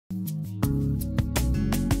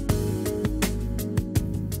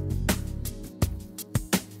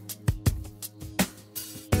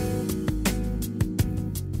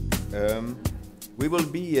Um, we will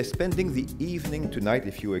be spending the evening tonight,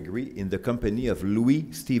 if you agree, in the company of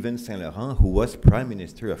Louis-Stephen Saint-Laurent, who was Prime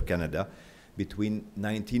Minister of Canada between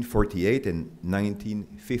 1948 and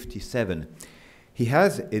 1957. He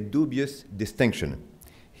has a dubious distinction.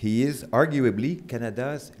 He is arguably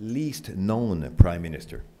Canada's least known Prime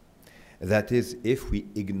Minister. That is, if we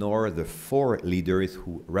ignore the four leaders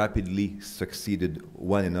who rapidly succeeded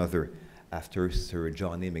one another after Sir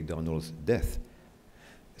John A. Macdonald's death.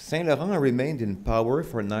 Saint-Laurent remained in power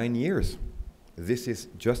for 9 years. This is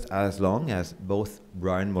just as long as both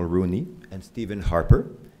Brian Mulroney and Stephen Harper,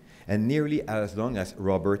 and nearly as long as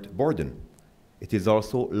Robert Borden. It is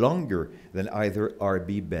also longer than either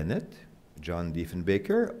R.B. Bennett, John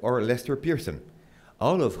Diefenbaker, or Lester Pearson,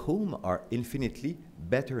 all of whom are infinitely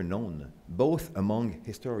better known, both among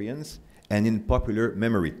historians and in popular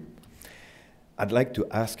memory. I'd like to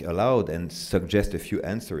ask aloud and suggest a few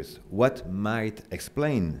answers. What might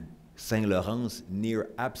explain Saint-Laurent's near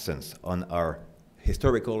absence on our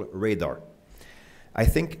historical radar? I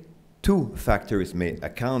think two factors may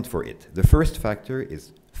account for it. The first factor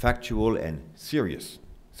is factual and serious,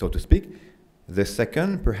 so to speak. The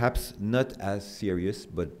second, perhaps not as serious,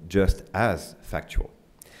 but just as factual.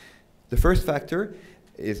 The first factor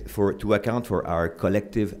is to account for our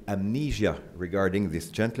collective amnesia regarding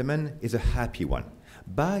this gentleman is a happy one.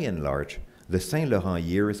 By and large, the Saint-Laurent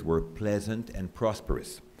years were pleasant and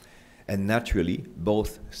prosperous. And naturally,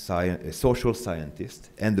 both social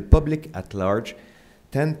scientists and the public at large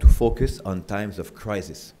tend to focus on times of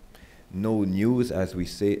crisis. No news, as we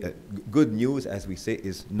say, good news, as we say,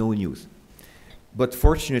 is no news. But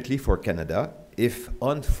fortunately for Canada, if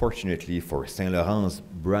unfortunately for Saint-Laurent's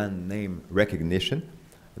brand name recognition,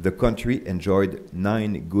 the country enjoyed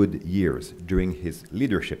 9 good years during his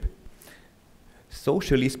leadership.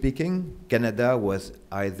 Socially speaking, Canada was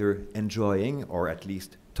either enjoying or at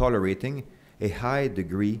least tolerating a high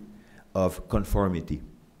degree of conformity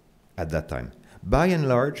at that time. By and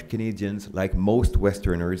large, Canadians, like most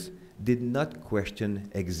Westerners, did not question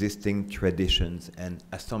existing traditions and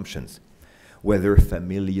assumptions, whether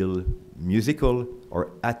familial, musical,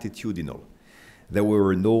 or attitudinal. There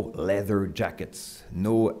were no leather jackets,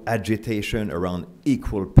 no agitation around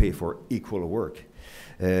equal pay for equal work,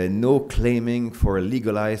 no claiming for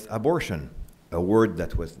legalized abortion, a word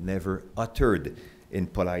that was never uttered in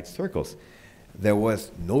polite circles. There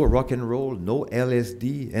was no rock and roll, no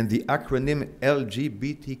LSD, and the acronym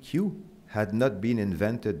LGBTQ had not been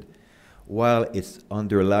invented, while its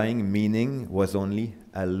underlying meaning was only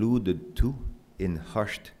alluded to in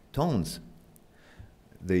hushed tones.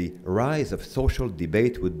 The rise of social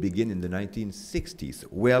debate would begin in the 1960s,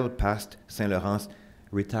 well past Saint-Laurent's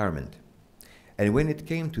retirement. And when it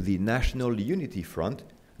came to the National Unity Front,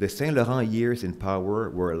 the Saint-Laurent years in power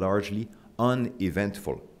were largely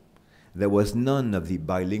uneventful. There was none of the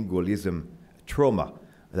bilingualism trauma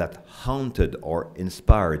that haunted or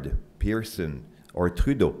inspired Pearson or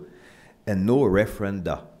Trudeau, and no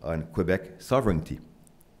referenda on Quebec sovereignty.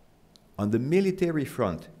 On the military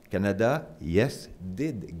front, Canada, yes,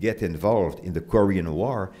 did get involved in the Korean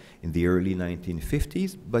War in the early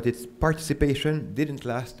 1950s, but its participation didn't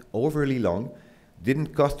last overly long,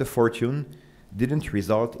 didn't cost a fortune, didn't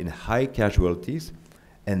result in high casualties,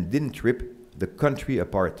 and didn't rip the country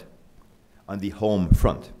apart on the home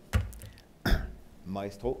front.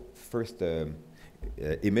 Maestro, first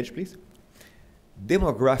image, please.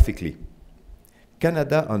 Demographically,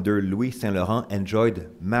 Canada under Louis Saint-Laurent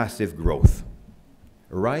enjoyed massive growth.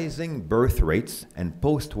 Rising birth rates and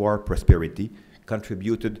post-war prosperity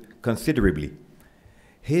contributed considerably.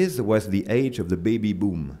 His was the age of the baby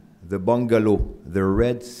boom, the bungalow, the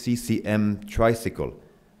red CCM tricycle,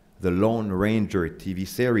 the Lone Ranger TV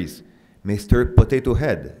series, Mr. Potato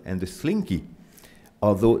Head, and the Slinky,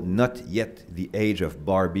 although not yet the age of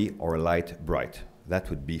Barbie or Light Bright. That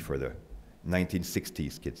would be for the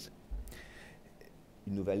 1960s kids.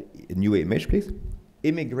 New image, please.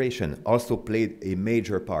 Immigration also played a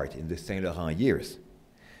major part in the Saint-Laurent years.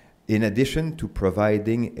 In addition to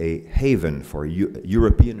providing a haven for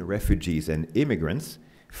European refugees and immigrants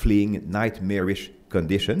fleeing nightmarish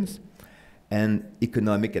conditions and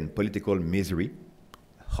economic and political misery,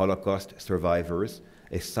 Holocaust survivors,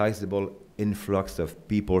 a sizable influx of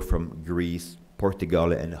people from Greece,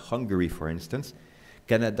 Portugal, and Hungary, for instance,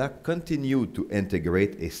 Canada continued to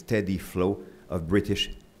integrate a steady flow of British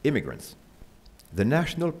immigrants. The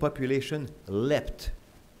national population leapt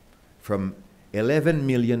from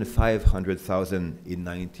 11,500,000 in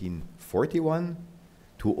 1941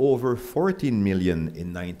 to over 14 million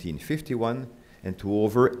in 1951 and to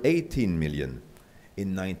over 18 million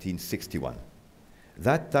in 1961.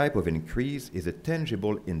 That type of increase is a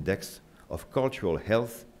tangible index of cultural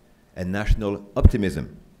health and national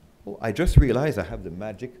optimism. Oh, I just realized I have the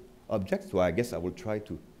magic object, so I guess I will try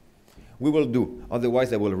to. We will do,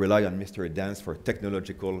 otherwise I will rely on Mr. Dance for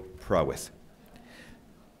technological prowess.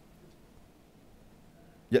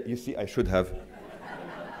 Yeah, you see, I should have.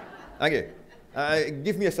 Okay,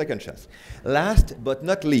 give me a second chance. Last but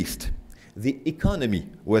not least, the economy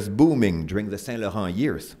was booming during the Saint Laurent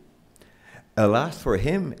years. Alas for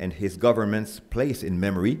him and his government's place in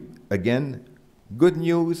memory, again, good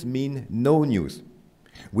news mean no news.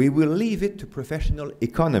 We will leave it to professional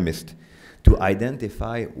economists to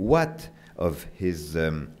identify what of his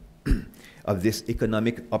of this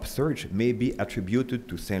economic upsurge may be attributed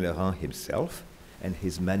to Saint Laurent himself and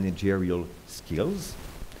his managerial skills,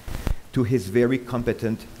 to his very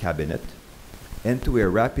competent cabinet, and to a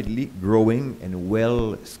rapidly growing and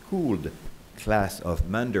well-schooled class of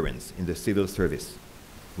mandarins in the civil service.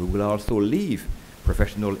 We will also leave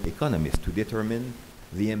professional economists to determine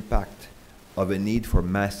the impact of a need for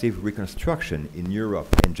massive reconstruction in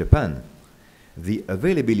Europe and Japan, the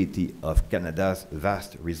availability of Canada's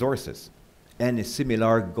vast resources, and a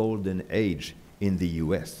similar golden age in the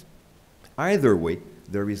US. Either way,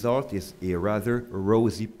 the result is a rather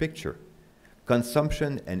rosy picture.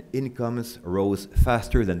 Consumption and incomes rose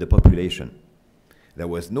faster than the population. There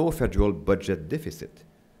was no federal budget deficit.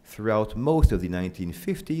 Throughout most of the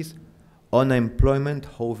 1950s, unemployment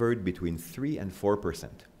hovered between 3 and 4%.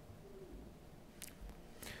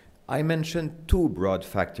 I mentioned two broad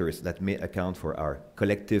factors that may account for our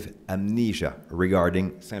collective amnesia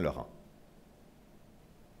regarding Saint Laurent.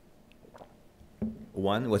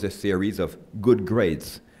 One was a series of good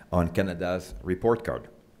grades on Canada's report card.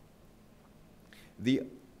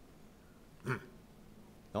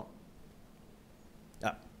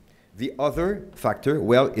 The other factor,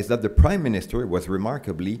 well, is that the Prime Minister was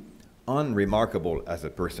remarkably unremarkable as a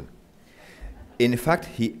person. In fact,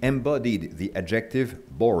 he embodied the adjective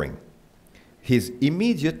boring. His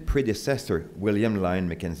immediate predecessor, William Lyon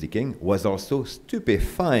Mackenzie King, was also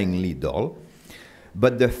stupefyingly dull,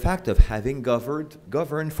 but the fact of having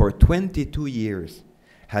governed for 22 years,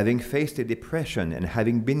 having faced a depression and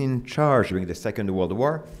having been in charge during the Second World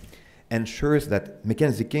War, ensures that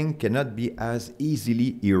Mackenzie King cannot be as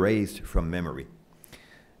easily erased from memory.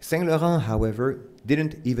 Saint Laurent, however,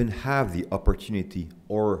 didn't even have the opportunity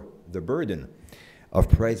or the burden of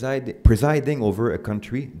presiding over a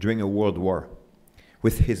country during a world war.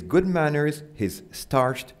 With his good manners, his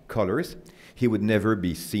starched colors, he would never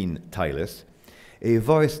be seen tireless, a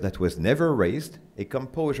voice that was never raised, a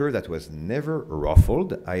composure that was never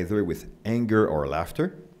ruffled, either with anger or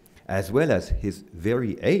laughter, as well as his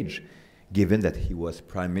very age, given that he was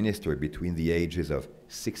Prime Minister between the ages of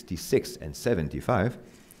 66 and 75,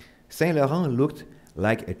 Saint Laurent looked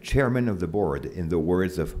like a chairman of the board, in the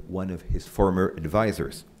words of one of his former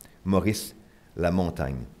advisors, Maurice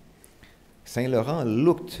Lamontagne. Saint Laurent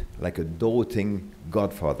looked like a doting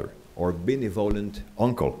godfather or benevolent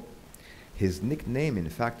uncle. His nickname, in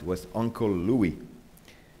fact, was Uncle Louis.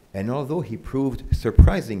 And although he proved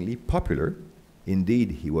surprisingly popular,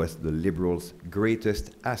 indeed he was the Liberals'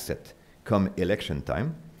 greatest asset come election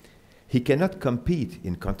time, he cannot compete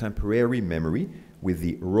in contemporary memory with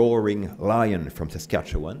the roaring lion from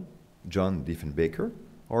Saskatchewan, John Diefenbaker,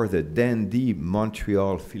 or the dandy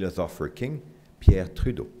Montreal philosopher king, Pierre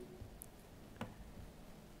Trudeau.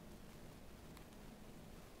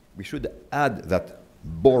 We should add that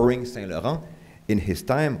boring Saint Laurent in his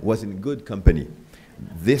time was in good company.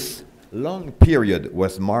 This long period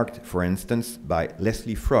was marked, for instance, by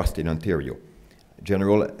Leslie Frost in Ontario,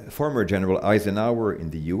 former General Eisenhower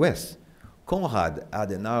in the US, Konrad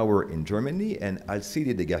Adenauer in Germany, and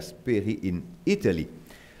Alcide de Gasperi in Italy.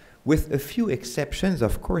 With a few exceptions,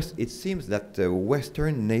 of course, it seems that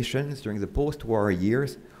Western nations during the post-war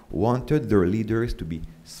years wanted their leaders to be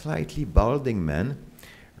slightly balding men,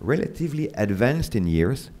 relatively advanced in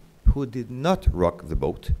years, who did not rock the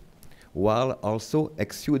boat, while also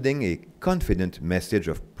exuding a confident message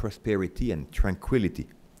of prosperity and tranquility.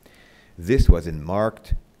 This was in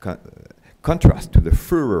marked contrast to the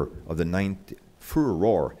furor of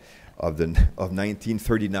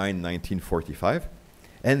 1939-1945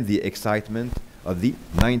 and the excitement of the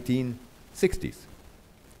 1960s.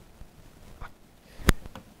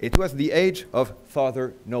 It was the age of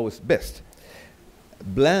Father Knows Best.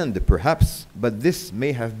 Bland, perhaps, but this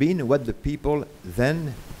may have been what the people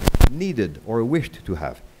then needed or wished to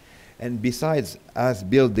have. And besides, as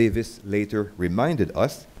Bill Davis later reminded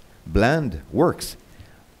us, bland works,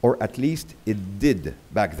 or at least it did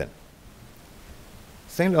back then.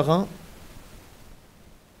 Saint Laurent,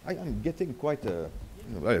 I am getting quite a...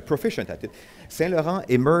 proficient at it. Saint Laurent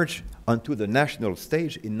emerged onto the national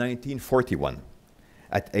stage in 1941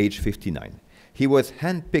 at age 59. He was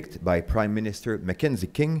handpicked by Prime Minister Mackenzie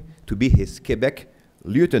King to be his Quebec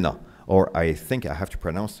lieutenant, or I think I have to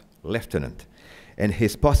pronounce lieutenant, and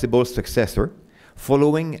his possible successor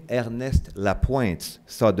following Ernest Lapointe's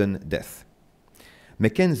sudden death.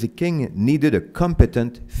 Mackenzie King needed a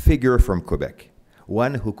competent figure from Quebec,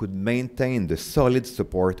 one who could maintain the solid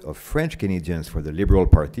support of French Canadians for the Liberal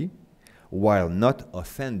Party while not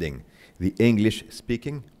offending the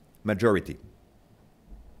English-speaking majority.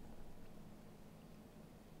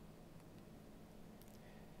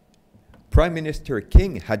 Prime Minister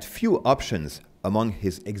King had few options among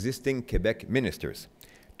his existing Quebec ministers.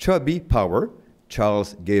 Chubby Power,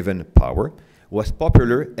 Charles Gavin Power, was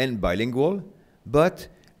popular and bilingual, but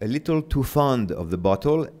a little too fond of the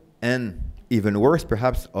bottle and, even worse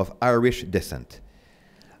perhaps, of Irish descent.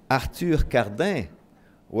 Arthur Cardin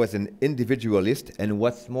was an individualist and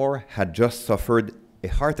what's more had just suffered a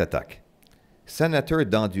heart attack. Senator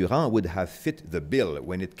Dandurand would have fit the bill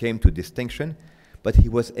when it came to distinction, but he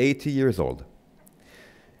was 80 years old.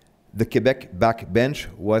 The Quebec backbench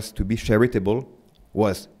was to be charitable,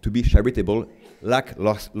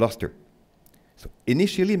 lackluster. So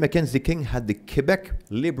initially, Mackenzie King had the Quebec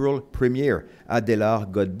Liberal Premier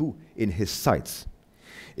Adélard Godbout in his sights.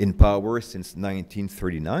 In power since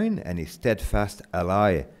 1939 and a steadfast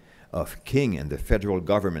ally of King and the federal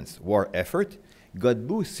government's war effort,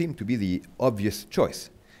 Godbout seemed to be the obvious choice.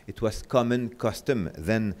 It was common custom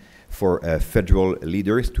then for federal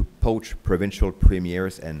leaders to poach provincial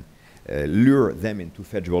premiers and lure them into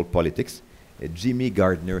federal politics. Jimmy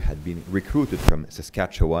Gardner had been recruited from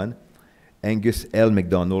Saskatchewan, Angus L.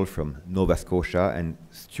 MacDonald from Nova Scotia, and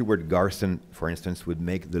Stuart Garson, for instance, would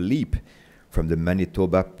make the leap from the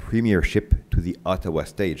Manitoba premiership to the Ottawa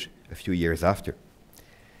stage a few years after.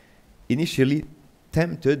 Initially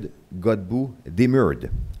tempted, Godbout demurred,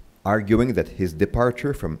 arguing that his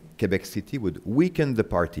departure from Quebec City would weaken the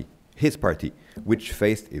party, his party, which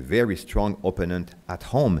faced a very strong opponent at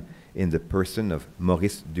home in the person of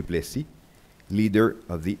Maurice Duplessis, leader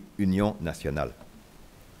of the Union Nationale.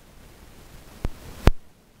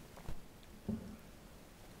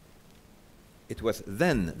 It was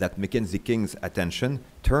then that Mackenzie King's attention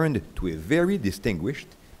turned to a very distinguished,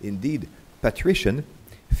 indeed patrician,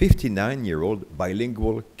 59-year-old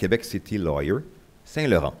bilingual Quebec City lawyer, Saint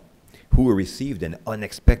Laurent, who received an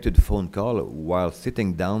unexpected phone call while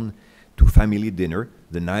sitting down to family dinner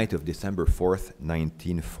the night of December 4th,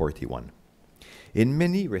 1941. In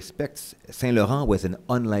many respects, Saint Laurent was an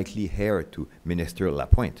unlikely heir to Minister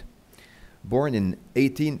Lapointe. Born in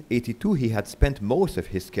 1882, he had spent most of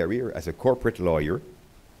his career as a corporate lawyer,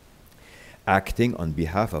 acting on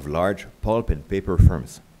behalf of large pulp and paper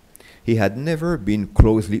firms. He had never been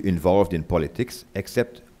closely involved in politics,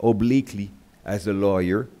 except obliquely as a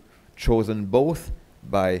lawyer, chosen both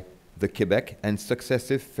by the Quebec and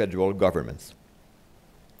successive federal governments.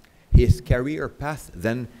 His career path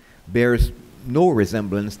then bears no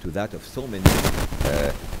resemblance to that of so many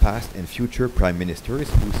past and future prime ministers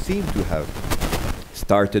who seem to have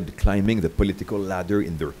started climbing the political ladder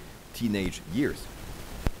in their teenage years,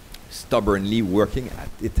 stubbornly working at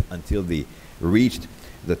it until they reached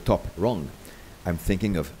the top rung. I'm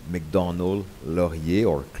thinking of MacDonald, Laurier,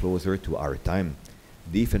 or closer to our time,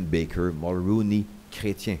 Diefenbaker, Mulrooney,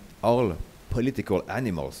 Chrétien, all political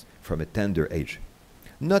animals from a tender age.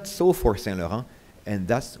 Not so for Saint Laurent, and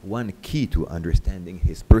that's one key to understanding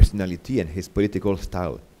his personality and his political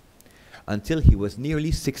style. Until he was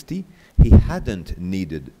nearly 60, he hadn't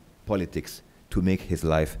needed politics to make his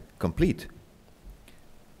life complete.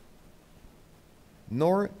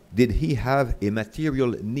 Nor did he have a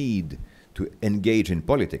material need to engage in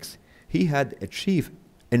politics. He had achieved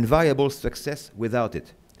enviable success without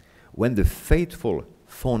it. When the fateful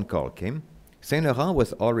phone call came, Saint Laurent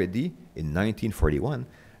was already, in 1941,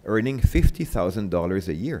 earning $50,000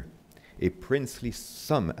 a year, a princely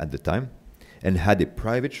sum at the time, and had a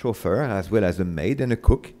private chauffeur as well as a maid and a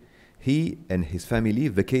cook. He and his family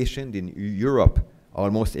vacationed in Europe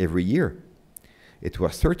almost every year. It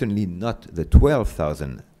was certainly not the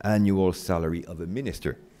 $12,000 annual salary of a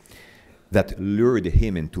minister that lured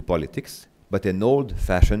him into politics, but an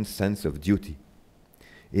old-fashioned sense of duty.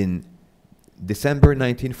 In December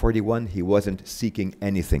 1941, he wasn't seeking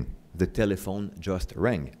anything. The telephone just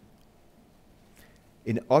rang.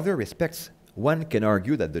 In other respects, one can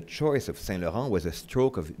argue that the choice of Saint Laurent was a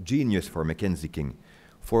stroke of genius for Mackenzie King.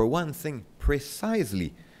 For one thing,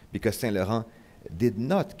 precisely because Saint Laurent did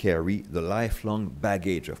not carry the lifelong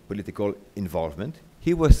baggage of political involvement,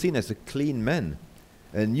 he was seen as a clean man,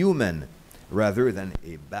 a new man, rather than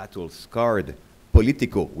a battle-scarred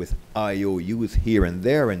politico with IOUs here and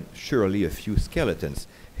there and surely a few skeletons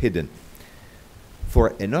hidden.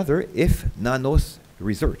 For another, if Nanos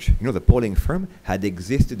Research, the polling firm, had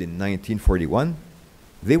existed in 1941,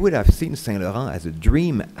 they would have seen Saint Laurent as a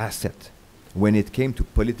dream asset when it came to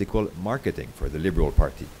political marketing for the Liberal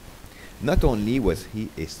Party. Not only was he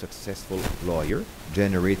a successful lawyer,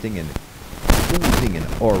 generating and oozing an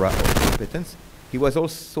aura of competence, he was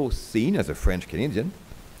also seen as a French Canadian.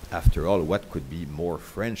 After all, what could be more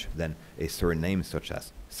French than a surname such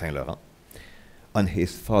as Saint Laurent? On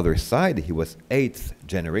his father's side, he was 8th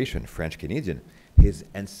generation French Canadian. His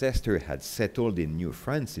ancestor had settled in New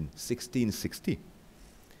France in 1660.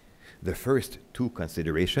 The first two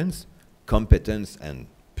considerations, competence and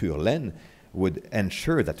pure laine, would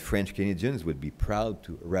ensure that French Canadians would be proud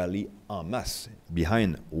to rally en masse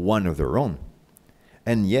behind one of their own.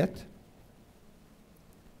 And yet,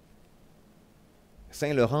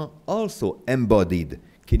 Saint Laurent also embodied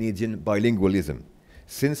Canadian bilingualism,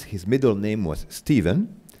 since his middle name was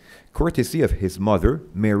Stephen, courtesy of his mother,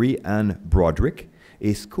 Mary Ann Broderick,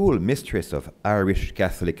 a school mistress of Irish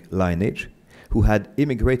Catholic lineage, who had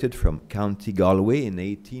immigrated from County Galway in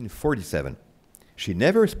 1847. She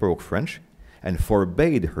never spoke French and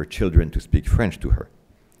forbade her children to speak French to her.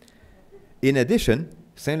 In addition,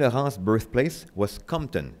 Saint Laurent's birthplace was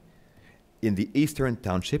Compton, in the Eastern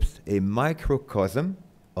Townships, a microcosm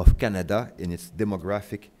of Canada in its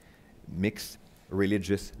demographic mix,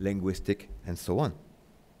 religious, linguistic, and so on.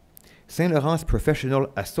 Saint Laurent's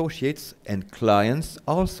professional associates and clients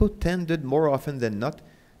also tended more often than not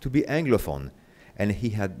to be Anglophone, and he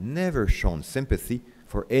had never shown sympathy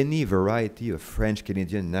for any variety of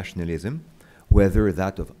French-Canadian nationalism, whether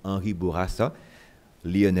that of Henri Bourassa,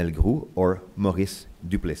 Lionel Groulx, or Maurice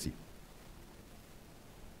Duplessis.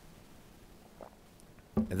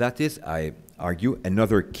 That is, I argue,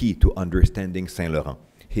 another key to understanding Saint Laurent,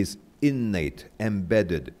 his innate,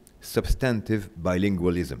 embedded, substantive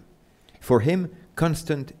bilingualism. For him,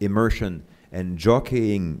 constant immersion and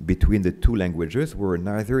jockeying between the two languages were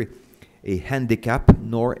neither a handicap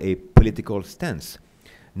nor a political stance,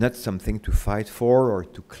 not something to fight for or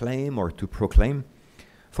to claim or to proclaim.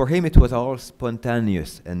 For him, it was all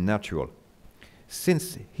spontaneous and natural.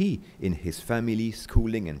 Since he, in his family,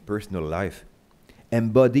 schooling, and personal life,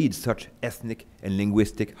 embodied such ethnic and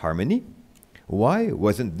linguistic harmony, why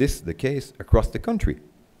wasn't this the case across the country?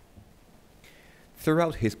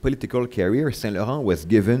 Throughout his political career, Saint Laurent was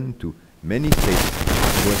given to many statements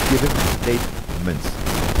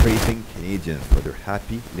praising Canadians for their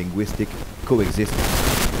happy linguistic coexistence.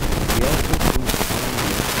 He also proved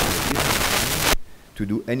to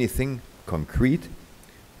do anything concrete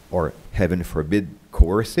or, heaven forbid,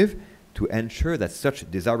 coercive to ensure that such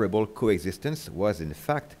desirable coexistence was in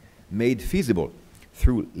fact made feasible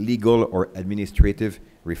through legal or administrative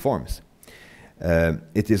reforms.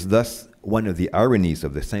 It is thus one of the ironies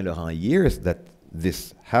of the Saint Laurent years that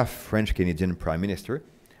this half-French-Canadian Prime Minister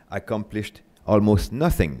accomplished almost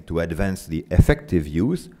nothing to advance the effective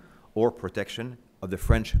use or protection of the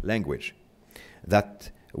French language.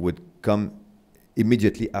 That would come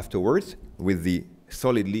immediately afterwards with the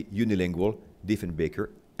solidly unilingual Diefenbaker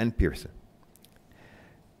and Pearson.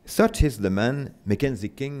 Such is the man Mackenzie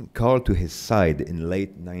King called to his side in late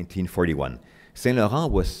 1941. Saint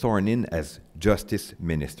Laurent was sworn in as Justice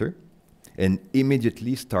Minister and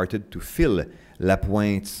immediately started to fill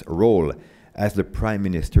Lapointe's role as the Prime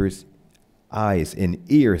Minister's eyes and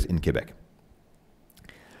ears in Quebec.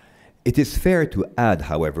 It is fair to add,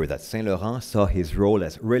 however, that Saint Laurent saw his role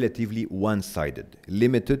as relatively one-sided,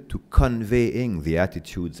 limited to conveying the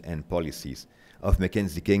attitudes and policies of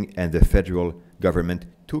Mackenzie King and the federal government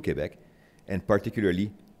to Quebec, and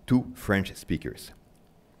particularly to French speakers.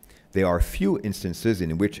 There are few instances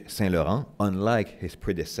in which Saint Laurent, unlike his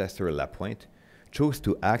predecessor Lapointe, chose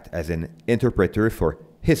to act as an interpreter for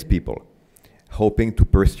his people, hoping to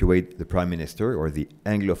persuade the Prime Minister or the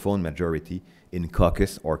Anglophone majority in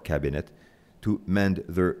caucus or cabinet to mend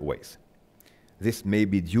their ways. This may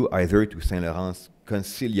be due either to Saint Laurent's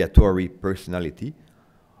conciliatory personality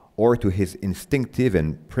or to his instinctive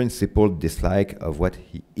and principled dislike of what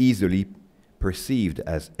he easily perceived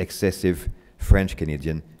as excessive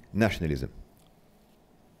French-Canadian nationalism.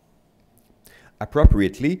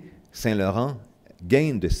 Appropriately, Saint Laurent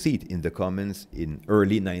gained a seat in the Commons in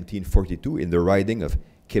early 1942 in the riding of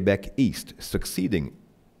Quebec East, succeeding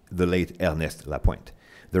the late Ernest Lapointe.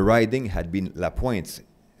 The riding had been Lapointe's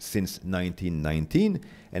since 1919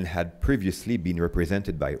 and had previously been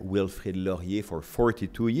represented by Wilfrid Laurier for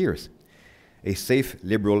 42 years, a safe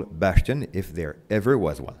liberal bastion if there ever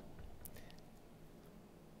was one.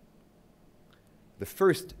 The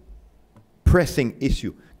first pressing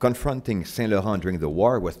issue confronting Saint Laurent during the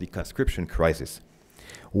war was the conscription crisis.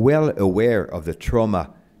 Well aware of the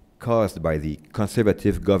trauma caused by the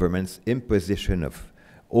conservative government's imposition of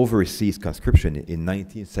overseas conscription in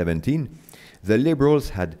 1917, the Liberals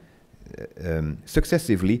had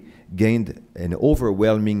successively gained an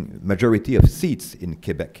overwhelming majority of seats in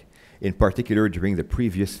Quebec, in particular during the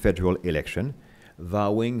previous federal election,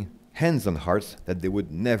 vowing hands on hearts that they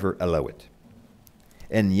would never allow it.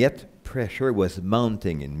 And yet, pressure was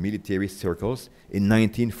mounting in military circles in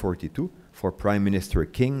 1942 for Prime Minister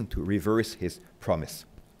King to reverse his promise.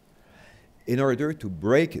 In order to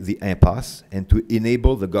break the impasse and to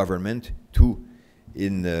enable the government to,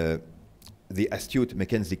 in the astute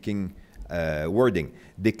Mackenzie King wording,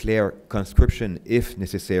 declare conscription if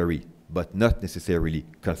necessary, but not necessarily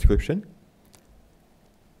conscription,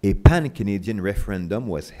 a pan-Canadian referendum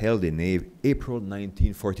was held in April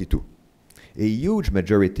 1942. A huge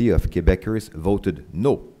majority of Quebecers voted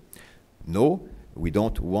no. No, we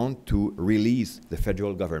don't want to release the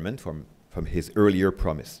federal government from his earlier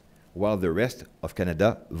promise, while the rest of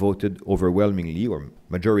Canada voted overwhelmingly, or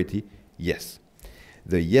majority, yes.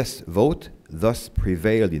 The yes vote thus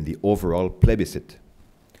prevailed in the overall plebiscite.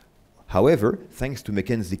 However, thanks to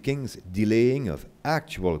Mackenzie King's delaying of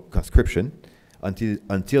actual conscription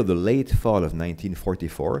until the late fall of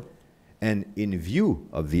 1944, and in view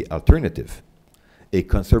of the alternative, a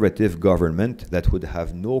conservative government that would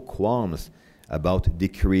have no qualms about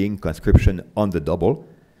decreeing conscription on the double,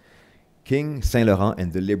 King, Saint Laurent,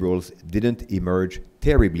 and the Liberals didn't emerge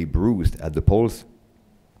terribly bruised at the polls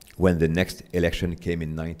when the next election came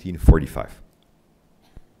in 1945.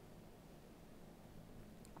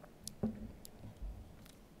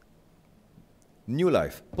 New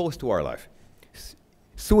life, post-war life.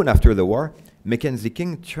 Soon after the war, Mackenzie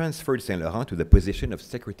King transferred Saint Laurent to the position of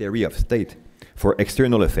Secretary of State for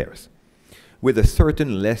External Affairs. With a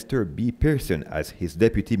certain Lester B. Pearson as his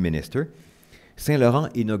deputy minister, Saint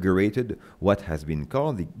Laurent inaugurated what has been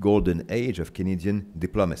called the golden age of Canadian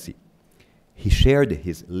diplomacy. He shared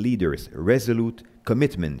his leader's resolute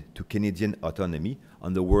commitment to Canadian autonomy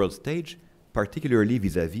on the world stage, particularly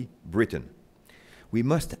vis-à-vis Britain. We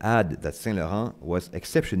must add that Saint Laurent was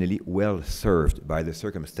exceptionally well served by the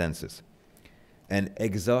circumstances. An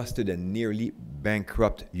exhausted and nearly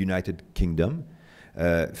bankrupt United Kingdom,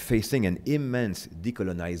 facing an immense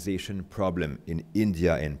decolonization problem in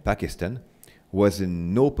India and Pakistan, was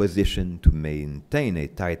in no position to maintain a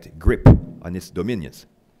tight grip on its dominions.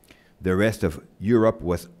 The rest of Europe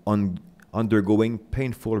was undergoing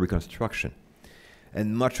painful reconstruction,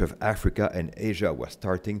 and much of Africa and Asia was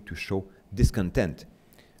starting to show discontent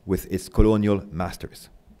with its colonial masters.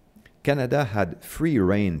 Canada had free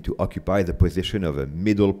rein to occupy the position of a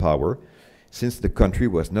middle power, since the country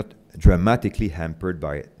was not dramatically hampered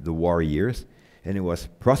by the war years, and it was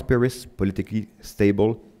prosperous, politically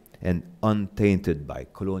stable, and untainted by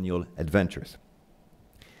colonial adventures.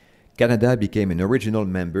 Canada became an original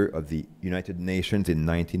member of the United Nations in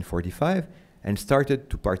 1945 and started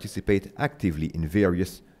to participate actively in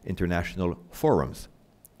various international forums.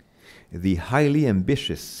 The highly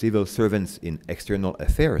ambitious civil servants in external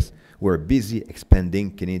affairs were busy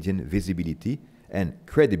expanding Canadian visibility and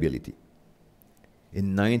credibility.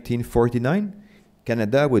 In 1949,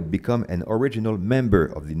 Canada would become an original member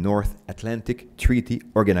of the North Atlantic Treaty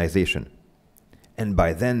Organization, and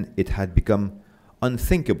by then it had become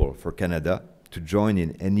unthinkable for Canada to join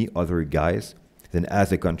in any other guise than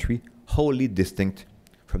as a country wholly distinct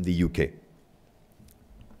from the UK.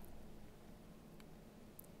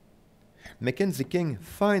 Mackenzie King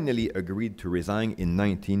finally agreed to resign in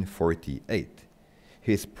 1948.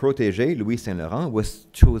 His protégé, Louis Saint Laurent, was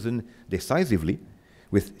chosen decisively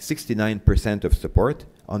with 69% of support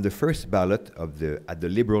on the first ballot at the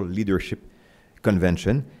Liberal Leadership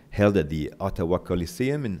Convention held at the Ottawa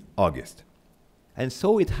Coliseum in August. And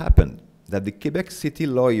so it happened that the Quebec City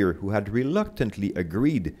lawyer who had reluctantly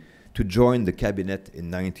agreed to join the cabinet in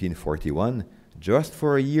 1941, just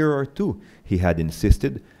for a year or two, he had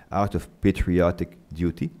insisted, out of patriotic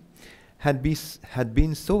duty, had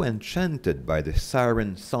been so enchanted by the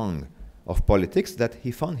siren song of politics that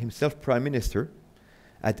he found himself Prime Minister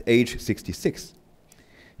at age 66.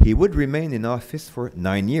 He would remain in office for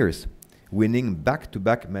 9 years, winning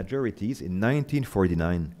back-to-back majorities in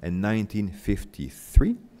 1949 and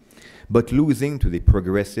 1953, but losing to the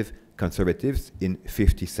Progressive Conservatives in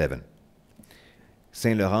 1957.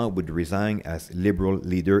 Saint Laurent would resign as Liberal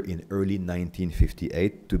leader in early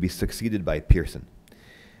 1958 to be succeeded by Pearson.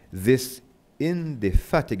 This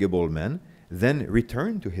indefatigable man then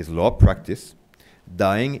returned to his law practice,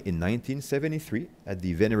 dying in 1973 at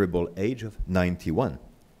the venerable age of 91.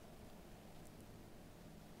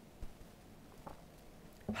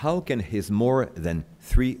 How can his more than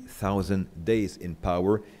 3,000 days in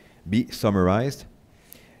power be summarized?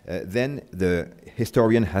 Then the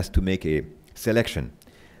historian has to make a selection.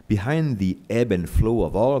 Behind the ebb and flow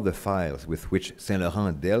of all of the files with which Saint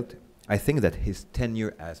Laurent dealt, I think that his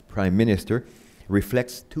tenure as Prime Minister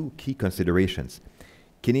reflects two key considerations: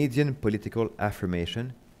 Canadian political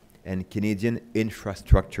affirmation and Canadian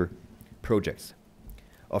infrastructure projects.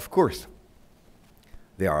 Of course,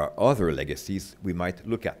 there are other legacies we might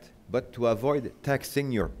look at, but to avoid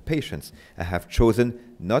taxing your patience, I have chosen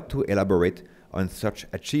not to elaborate on such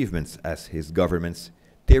achievements as his government's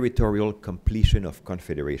territorial completion of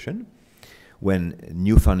Confederation, when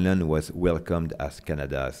Newfoundland was welcomed as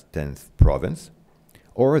Canada's 10th province,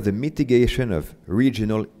 or the mitigation of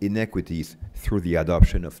regional inequities through the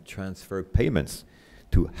adoption of transfer payments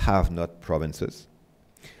to have-not provinces,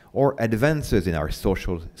 or advances in our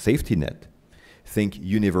social safety net. Think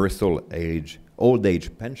universal old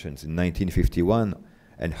age pensions in 1951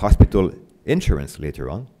 and hospital insurance later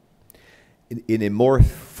on. In a more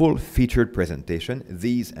full-featured presentation,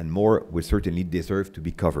 these and more would certainly deserve to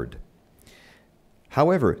be covered.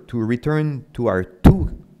 However, to return to our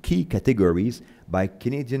two key categories by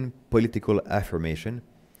Canadian political affirmation,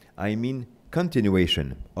 I mean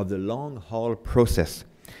continuation of the long-haul process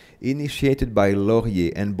initiated by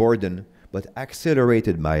Laurier and Borden, but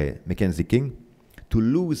accelerated by Mackenzie King, to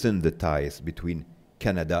loosen the ties between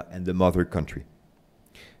Canada and the mother country.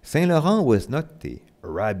 Saint Laurent was not a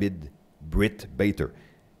rabid Brit baiter.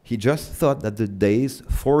 He just thought that the days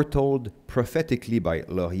foretold prophetically by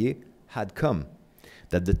Laurier had come,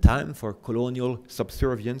 that the time for colonial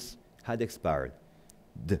subservience had expired,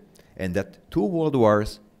 and that two world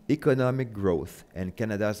wars, economic growth, and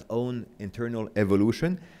Canada's own internal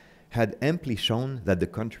evolution had amply shown that the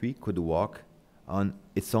country could walk on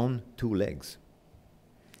its own two legs.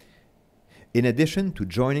 In addition to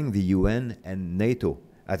joining the UN and NATO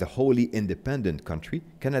as a wholly independent country,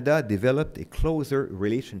 Canada developed a closer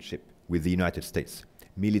relationship with the United States,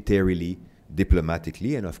 militarily,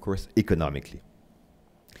 diplomatically, and of course, economically.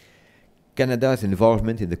 Canada's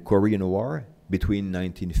involvement in the Korean War between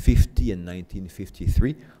 1950 and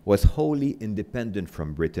 1953 was wholly independent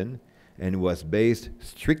from Britain and was based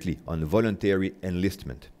strictly on voluntary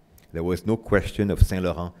enlistment. There was no question of Saint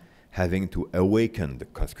Laurent having to awaken the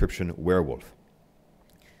conscription werewolf.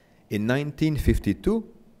 In 1952,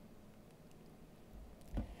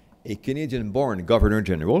 a Canadian-born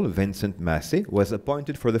Governor-General, Vincent Massey, was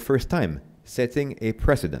appointed for the first time, setting a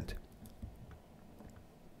precedent.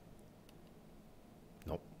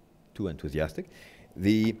 No, too enthusiastic.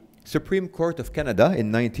 The Supreme Court of Canada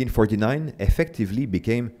in 1949 effectively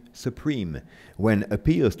became supreme when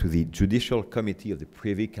appeals to the Judicial Committee of the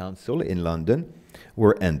Privy Council in London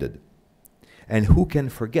were ended. And who can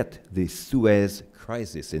forget the Suez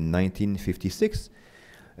Crisis in 1956,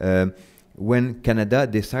 when Canada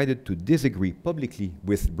decided to disagree publicly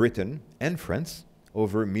with Britain and France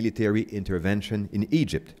over military intervention in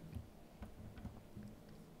Egypt.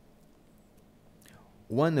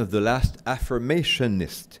 One of the last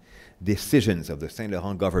affirmationist decisions of the Saint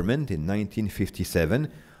Laurent government in 1957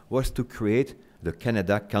 was to create the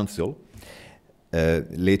Canada Council,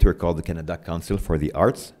 later called the Canada Council for the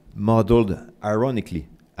Arts, modeled ironically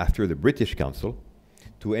after the British Council,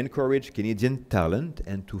 to encourage Canadian talent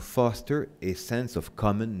and to foster a sense of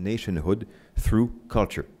common nationhood through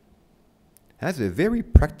culture. As a very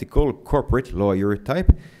practical corporate lawyer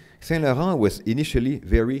type, Saint Laurent was initially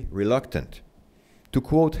very reluctant. To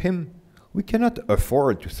quote him, "We cannot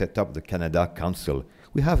afford to set up the Canada Council.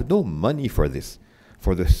 We have no money for this,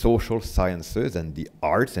 for the social sciences and the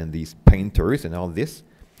arts and these painters and all this."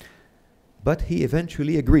 But he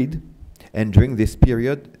eventually agreed, and during this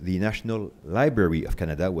period, the National Library of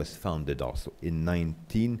Canada was founded also in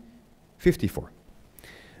 1954.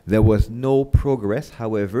 There was no progress,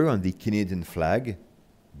 however, on the Canadian flag,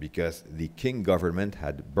 because the King government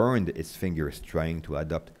had burned its fingers trying to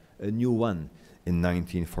adopt a new one in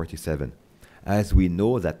 1947. As we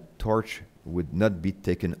know, that torch would not be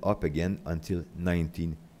taken up again until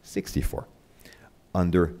 1964,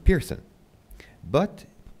 under Pearson. But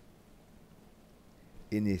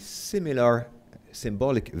in a similar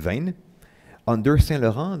symbolic vein, under Saint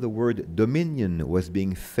Laurent, the word dominion was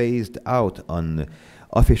being phased out on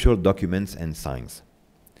official documents and signs.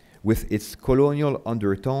 With its colonial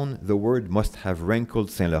undertone, the word must have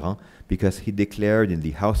rankled Saint Laurent because he declared in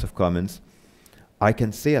the House of Commons, "I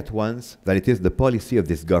can say at once that it is the policy of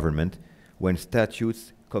this government, when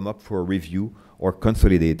statutes come up for review or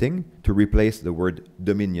consolidating to replace the word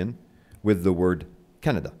Dominion with the word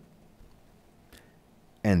Canada.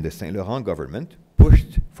 And the Saint Laurent government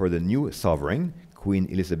pushed for the new sovereign, Queen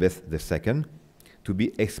Elizabeth II, to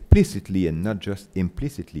be explicitly and not just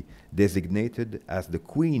implicitly designated as the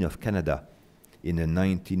Queen of Canada in a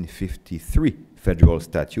 1953 federal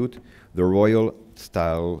statute, the Royal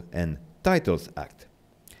Style and Titles Act.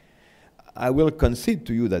 I will concede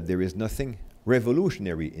to you that there is nothing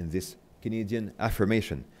revolutionary in this Canadian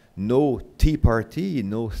affirmation. No Tea Party,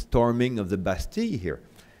 no storming of the Bastille here.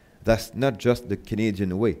 That's not just the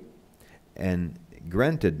Canadian way. And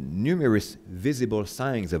granted, numerous visible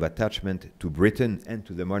signs of attachment to Britain and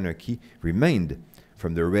to the monarchy remained,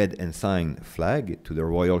 from the red ensign flag to the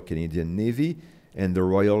Royal Canadian Navy and the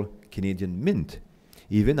Royal Canadian Mint.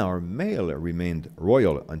 Even our mail remained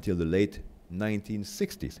royal until the late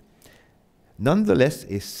 1960s. Nonetheless,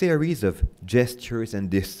 a series of gestures and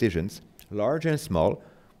decisions, large and small,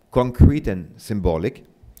 concrete and symbolic,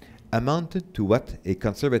 amounted to what a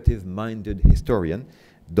conservative-minded historian,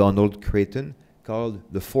 Donald Creighton, called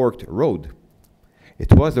the Forked Road.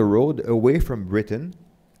 It was a road away from Britain,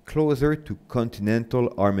 closer to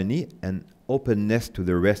continental harmony and openness to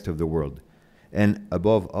the rest of the world, and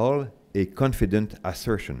above all, a confident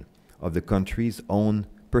assertion of the country's own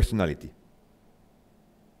personality.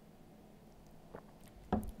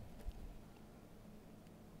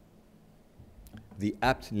 The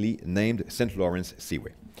aptly named St. Lawrence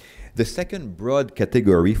Seaway. The second broad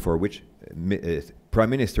category for which Prime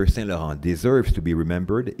Minister Saint Laurent deserves to be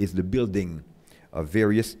remembered is the building of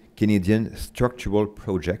various Canadian structural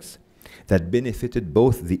projects that benefited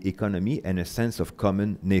both the economy and a sense of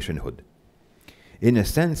common nationhood. In a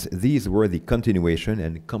sense, these were the continuation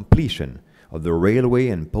and completion of the railway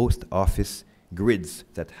and post office grids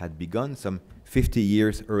that had begun some 50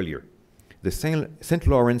 years earlier. The St.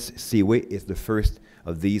 Lawrence Seaway is the first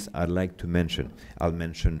of these I'd like to mention. I'll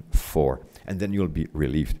mention 4, and then you'll be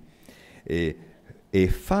relieved. A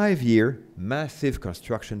 5-year massive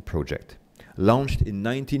construction project launched in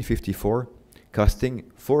 1954, costing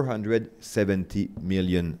 $470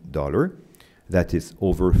 million. That is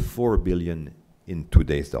over $4 billion in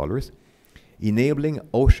today's dollars, enabling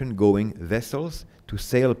ocean-going vessels to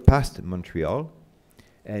sail past Montreal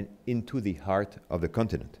and into the heart of the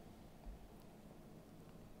continent.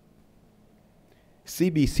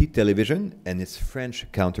 CBC Television and its French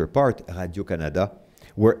counterpart, Radio-Canada,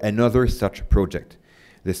 were another such project.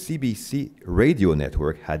 The CBC radio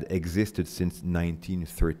network had existed since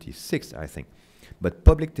 1936, I think, but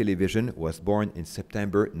public television was born in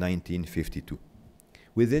September 1952.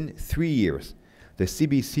 Within 3 years, the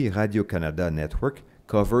CBC Radio-Canada network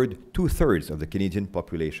covered 2/3 of the Canadian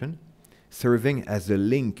population, serving as a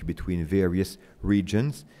link between various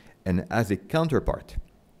regions and as a counterpart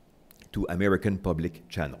to American public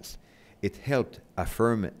channels. It helped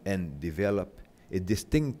affirm and develop a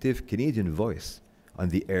distinctive Canadian voice on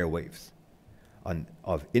the airwaves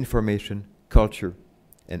of information, culture,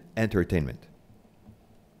 and entertainment.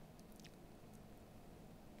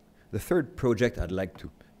 The third project I'd like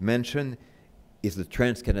to mention is the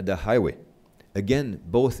Trans-Canada Highway. Again,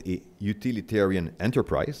 both a utilitarian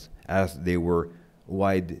enterprise, as there were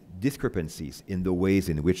wide discrepancies in the ways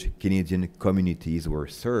in which Canadian communities were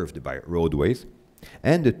served by roadways,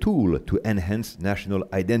 and a tool to enhance national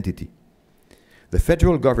identity. The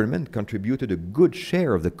federal government contributed a good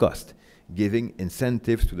share of the cost, giving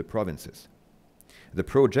incentives to the provinces. The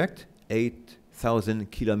project,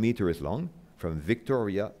 8,000 kilometers long, from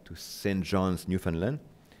Victoria to St. John's, Newfoundland,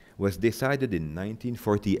 was decided in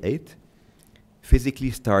 1948,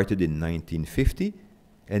 physically started in 1950,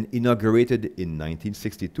 and inaugurated in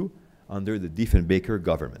 1962 under the Diefenbaker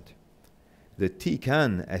government. The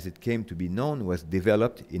TCAN, as it came to be known, was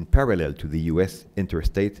developed in parallel to the US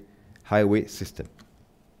interstate highway system.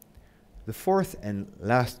 The fourth and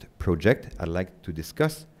last project I'd like to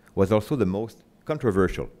discuss was also the most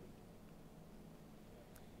controversial: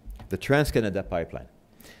 the Trans-Canada Pipeline.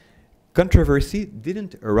 Controversy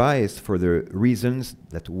didn't arise for the reasons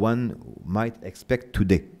that one might expect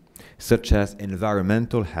today, such as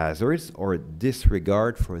environmental hazards or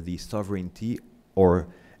disregard for the sovereignty or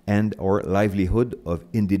livelihood of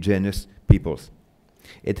indigenous peoples.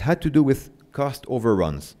 It had to do with cost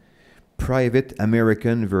overruns, private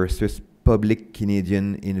American versus public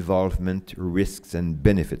Canadian involvement risks and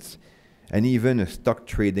benefits, and even a stock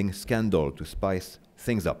trading scandal to spice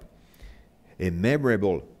things up. A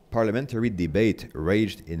memorable parliamentary debate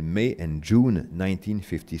raged in May and June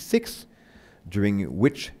 1956, during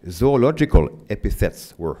which zoological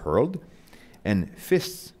epithets were hurled and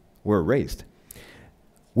fists were raised.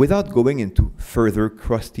 Without going into further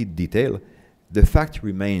crusty detail, the fact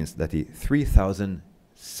remains that a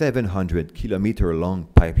 3,700 kilometer long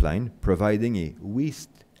pipeline providing a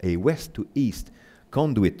west to east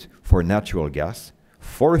conduit for natural gas,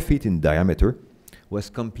 4 feet in diameter, was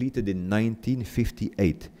completed in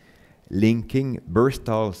 1958, linking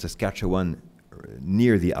Burstall, Saskatchewan,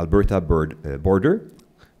 near the Alberta border,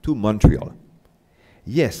 to Montreal.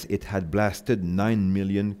 Yes, it had blasted 9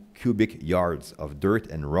 million cubic yards of dirt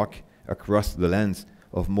and rock across the lands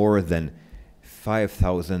of more than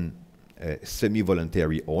 5,000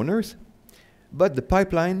 semi-voluntary owners, but the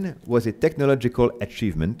pipeline was a technological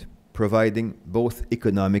achievement providing both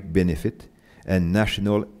economic benefit and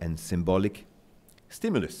national and symbolic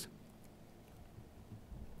stimulus.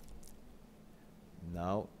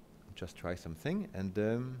 Now, just try something,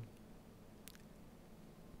 and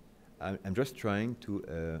I'm just trying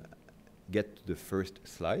to get to the first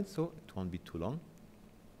slide, so it won't be too long.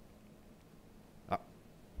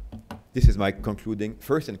 This is my concluding,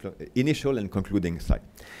 initial and concluding slide.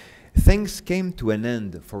 Things came to an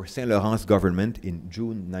end for Saint Laurent's government in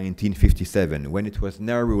June 1957, when it was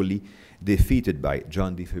narrowly defeated by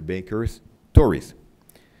John D. Baker's Tories.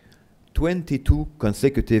 22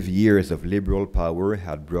 consecutive years of Liberal power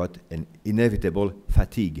had brought an inevitable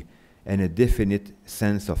fatigue and a definite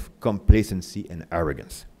sense of complacency and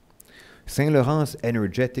arrogance. Saint Laurent's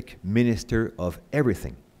energetic minister of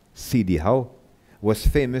everything, C.D. Howe, was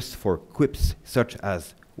famous for quips such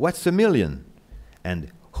as, "What's a million?"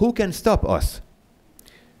 and "Who can stop us?"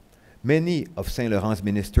 Many of Saint Laurent's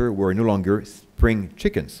ministers were no longer spring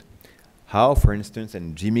chickens. Howe, for instance,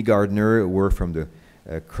 and Jimmy Gardner were from the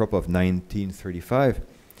crop of 1935,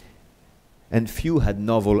 and few had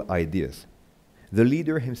novel ideas. The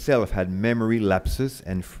leader himself had memory lapses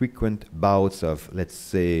and frequent bouts of, let's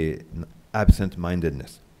say,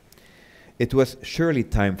 absent-mindedness. It was surely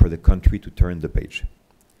time for the country to turn the page.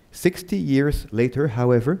 60 years later,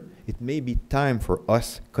 however, it may be time for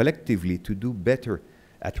us collectively to do better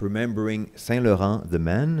at remembering Saint Laurent the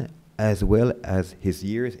man, as well as his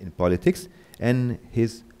years in politics and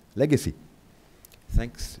his legacy.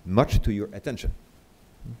 Thanks much to your attention.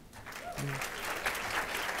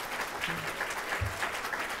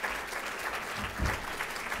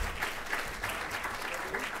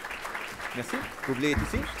 Merci. Vous voulez être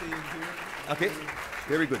ici? Okay,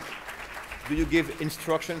 very good. Do you give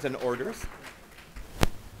instructions and orders?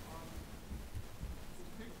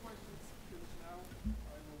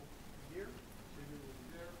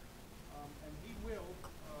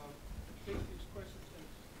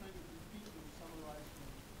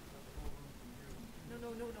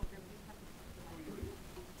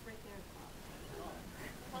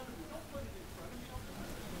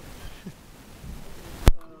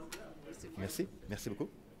 Merci. Merci beaucoup.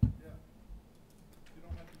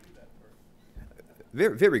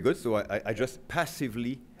 Very, very good. So I just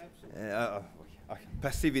passively,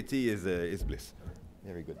 passivity is bliss.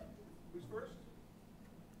 Very good. Who's first?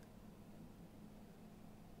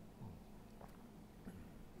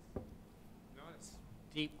 No, it's a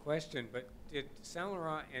deep question, but did Saint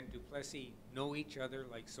Laurent and Duplessis know each other,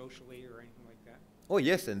 like socially or anything like that? Oh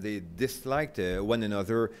yes, and they disliked one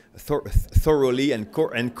another thoroughly and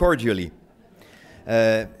cordially.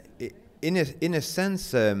 In a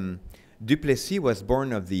sense, Duplessis was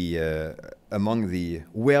born of among the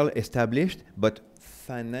well-established but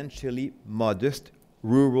financially modest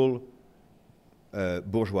rural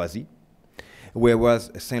bourgeoisie,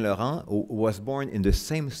 whereas Saint Laurent was born in the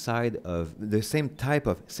same type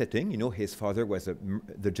of setting. You know, his father was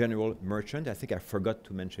the general merchant. I think I forgot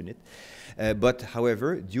to mention it. But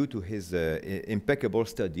however, due to his impeccable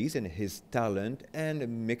studies and his talent and a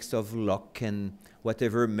mix of luck and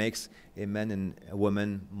whatever makes a man and a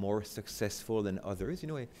woman more successful than others, you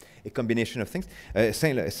know, a combination of things.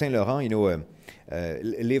 Saint Laurent, you know,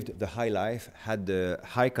 lived the high life, had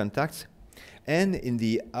high contacts, and in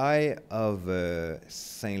the eye of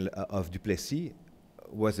Duplessis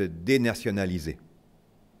was a dénationalisé.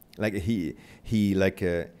 Like he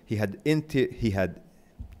had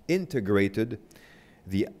integrated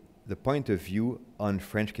the point of view on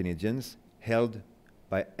French Canadians held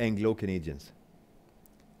by Anglo Canadians.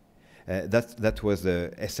 That was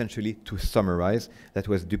essentially, to summarize, that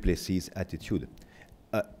was Duplessis' attitude.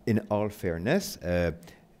 In all fairness,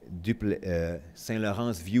 Saint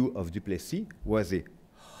Laurent's view of Duplessis was a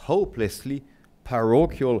hopelessly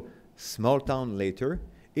parochial small-town later,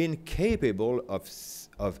 incapable of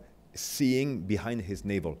seeing behind his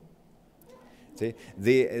navel.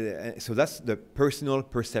 So that's the personal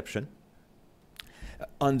perception.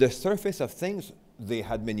 On the surface of things, they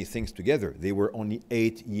had many things together. They were only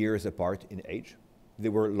 8 years apart in age. They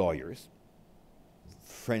were lawyers,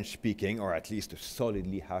 French-speaking, or at least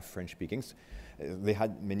solidly half French-speaking. They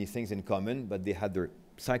had many things in common, but they had their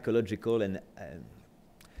psychological and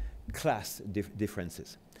class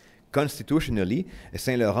differences. Constitutionally,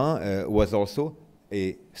 Saint-Laurent was also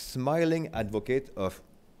a smiling advocate of,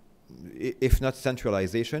 if not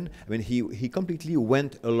centralization, I mean, he completely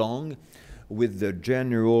went along with the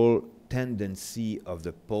general tendency of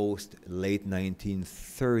the post-late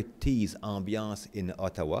 1930s ambiance in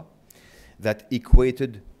Ottawa that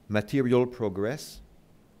equated material progress,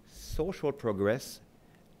 social progress,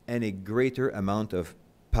 and a greater amount of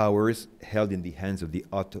powers held in the hands of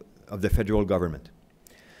the federal government.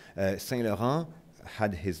 Saint-Laurent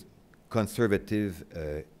had his conservative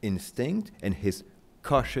instinct and his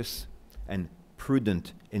cautious and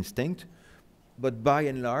prudent instinct, but by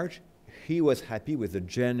and large, he was happy with the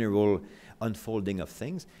general unfolding of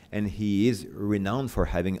things, and he is renowned for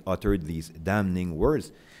having uttered these damning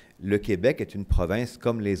words. Le Québec est une province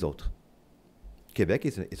comme les autres. Quebec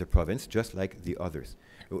is a province just like the others,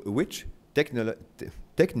 which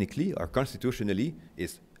technically or constitutionally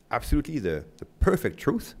is absolutely the perfect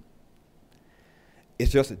truth.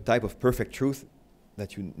 It's just a type of perfect truth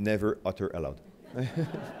that you never utter aloud.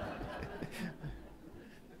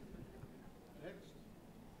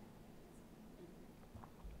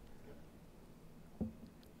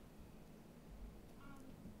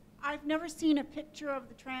 I've never seen a picture of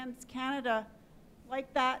the Trans-Canada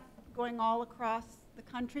like that going all across the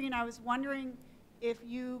country, and I was wondering if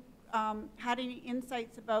you had any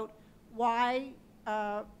insights about why,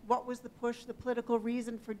 what was the push, the political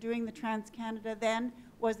reason for doing the Trans-Canada then?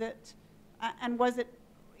 Was it,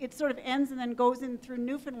 it sort of ends and then goes in through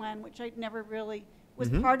Newfoundland, which I'd never really, was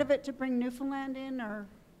part of it to bring Newfoundland in, or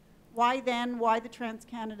why then, why the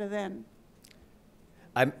Trans-Canada then?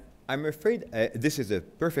 I'm afraid this is a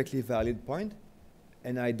perfectly valid point,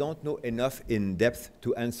 and I don't know enough in depth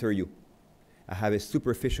to answer you. I have a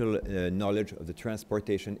superficial knowledge of the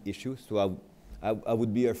transportation issue, so I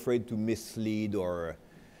would be afraid to mislead or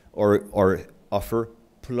offer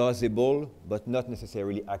plausible but not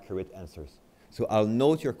necessarily accurate answers. So I'll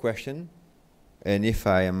note your question, and if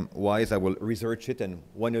I am wise, I will research it, and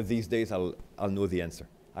one of these days I'll know the answer.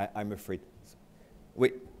 I'm afraid.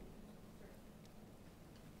 Wait.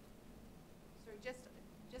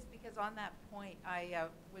 On that point, I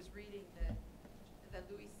was reading the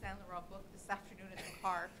Louis Saint Laurent book this afternoon in the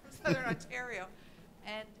car from Southern Ontario,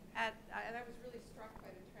 and I was really struck by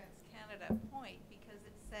the Trans-Canada point, because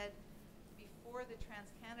it said before the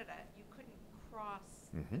Trans-Canada you couldn't cross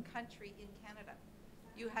the country in Canada.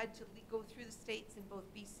 You had to go through the states in both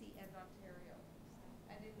BC and Ontario,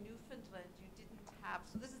 and in Newfoundland you didn't have.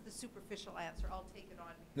 So this is the superficial answer. I'll take it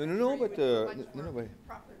on. No, but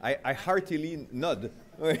I heartily nod.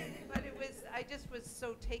 But it was, I just was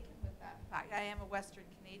so taken with that fact. I am a Western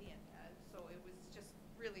Canadian, so it was just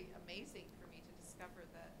really amazing for me to discover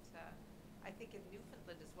that. I think in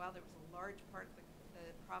Newfoundland as well, there was a large part of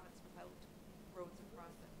the province without roads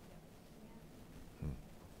across it.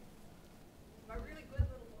 Yeah. A really good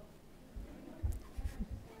little book.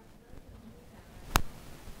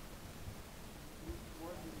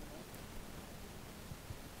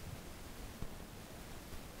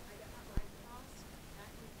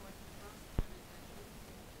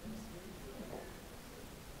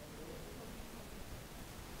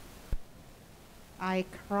 I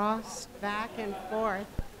crossed back and forth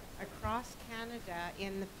across Canada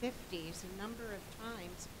in the 50s a number of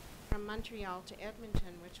times from Montreal to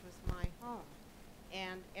Edmonton, which was my home.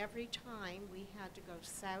 And every time we had to go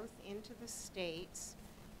south into the States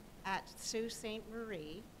at Sault Ste.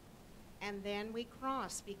 Marie, and then we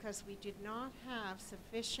crossed because we did not have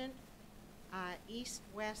sufficient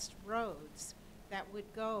east-west roads that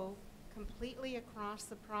would go completely across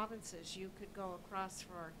the provinces. You could go across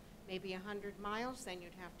for maybe 100 miles, then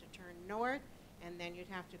you'd have to turn north, and then you'd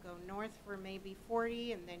have to go north for maybe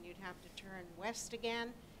 40, and then you'd have to turn west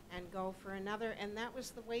again and go for another, and that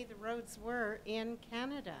was the way the roads were in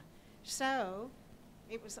Canada. So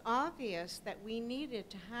it was obvious that we needed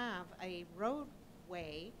to have a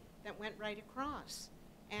roadway that went right across.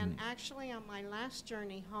 And actually on my last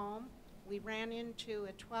journey home, we ran into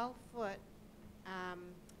a 12-foot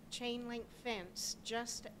chain link fence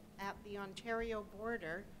just at the Ontario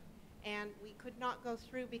border, and we could not go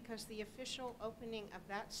through because the official opening of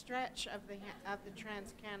that stretch of the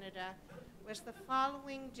Trans-Canada was the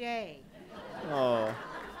following day. Oh.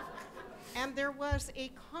 And there was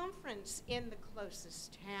a conference in the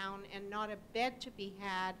closest town and not a bed to be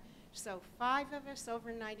had, so 5 of us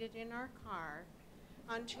overnighted in our car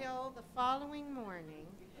until the following morning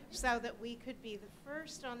so that we could be the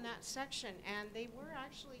first on that section. And they were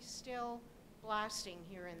actually still blasting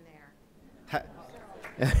here and there.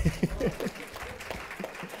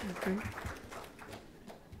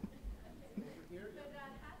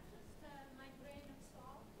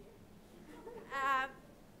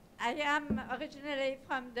 I am originally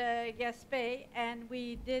from the Gaspé, and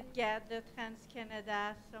we did get the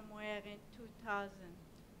Trans-Canada somewhere in 2000.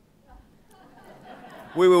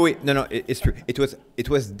 Wait. No, it's true. It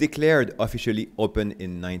was declared officially open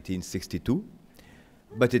in 1962,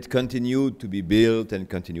 but it continued to be built and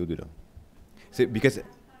continued to do. So because.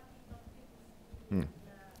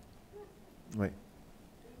 Right.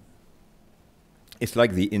 It's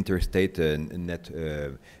like the interstate net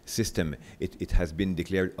system. It has been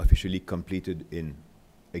declared officially completed in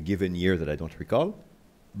a given year that I don't recall,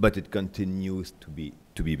 but it continues to be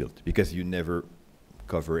built because you never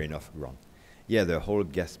cover enough ground. Yeah, the whole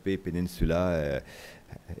Gaspé Peninsula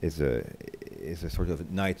is a sort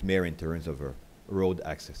of nightmare in terms of road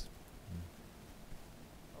access.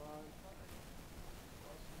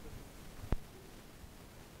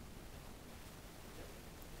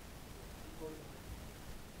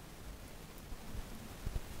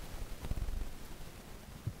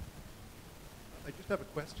 I just have a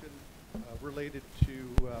question related to,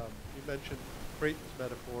 you mentioned Creighton's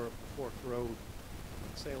metaphor of the forked road,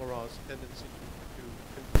 and Saint Laurent's tendency to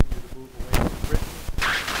continue to move away from Britain to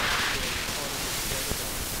the economy of Canada.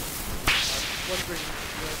 I'm wondering if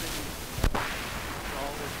you have any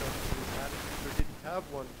knowledge of his attitude, or did he have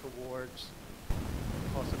one towards the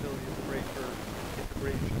possibility of greater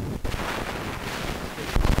integration with the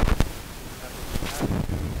United States? Have an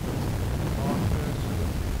attitude, office,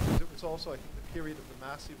 because it was also, I think, the period of the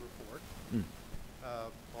Massey report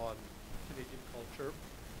on Canadian culture,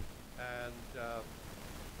 and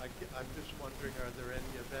I'm just wondering, are there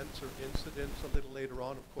any events or incidents a little later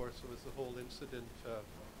on? Of course, there was the whole incident,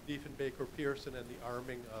 Diefenbaker-Pearson and the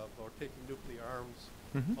arming of, or taking nuclear arms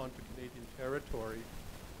onto Canadian territory.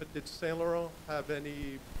 But did Saint Laurent have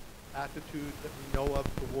any attitude that we know of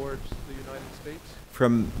towards the United States?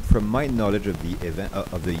 From my knowledge of the event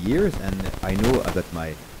of the years, and I know that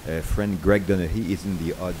my friend Greg Donaghy is in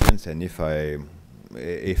the audience, and if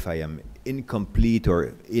I am incomplete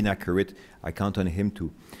or inaccurate, I count on him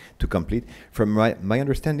to complete. From my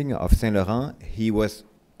understanding of Saint Laurent, he was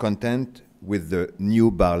content with the new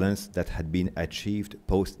balance that had been achieved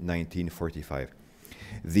post 1945.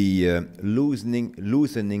 The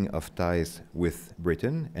loosening of ties with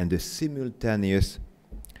Britain and the simultaneous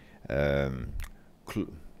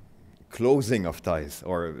closing of ties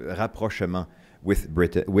or rapprochement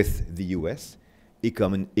with the US,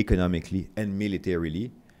 economically and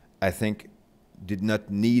militarily, I think did not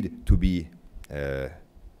need to be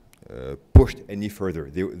pushed any further.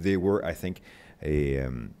 They were, I think, a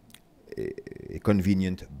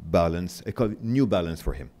convenient balance, a new balance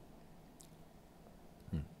for him.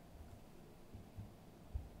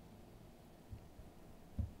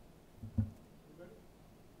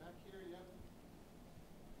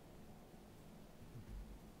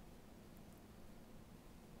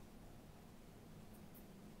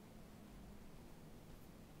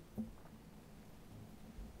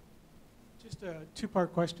 Just a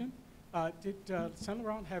two-part question. Did Saint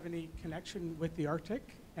Laurent have any connection with the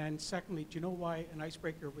Arctic? And secondly, do you know why an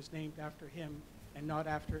icebreaker was named after him and not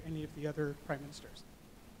after any of the other prime ministers?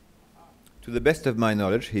 To the best of my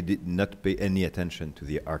knowledge, he did not pay any attention to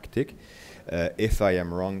the Arctic. If I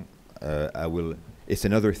am wrong, I will. It's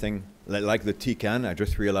another thing, like the tea can. I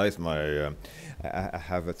just realized I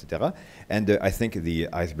have, etc. And I think the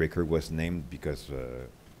icebreaker was named because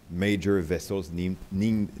major vessels need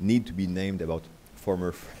to be named about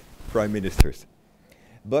former prime ministers.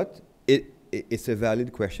 But it's a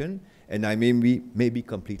valid question, and I may be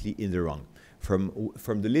completely in the wrong.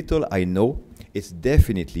 From the little I know, it's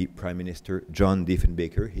definitely Prime Minister John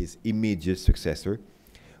Diefenbaker, his immediate successor,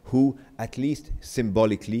 who, at least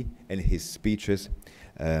symbolically in his speeches,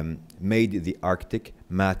 made the Arctic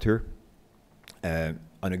matter on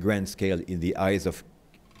a grand scale in the eyes of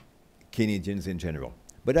Canadians in general.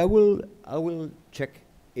 But I will check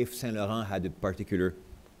if Saint Laurent had a particular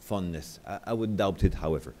fondness. I would doubt it,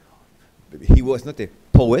 however. He was not a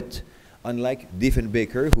poet, unlike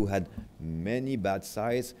Diefenbaker, who had many bad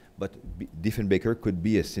sides, but Diefenbaker could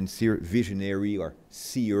be a sincere visionary or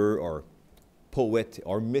seer or poet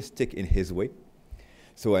or mystic in his way.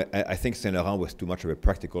 So I think Saint Laurent was too much of a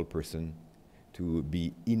practical person to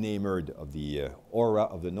be enamored of the aura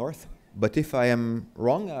of the North. But if I am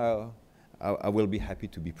wrong, I will be happy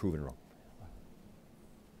to be proven wrong.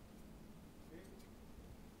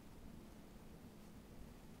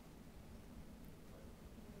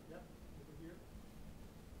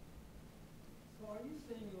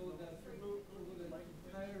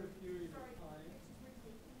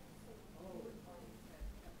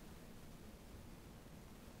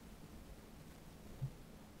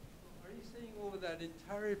 that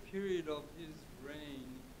entire period of his reign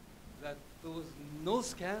that there was no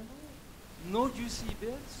scandal, no juicy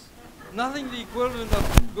bits, nothing the equivalent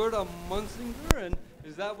of Gerda Munsinger, and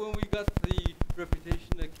is that when we got the reputation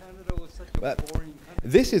that Canada was such a boring country?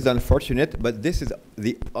 This is unfortunate, but this is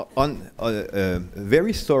the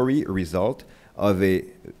very sorry result of a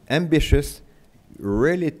ambitious,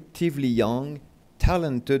 relatively young,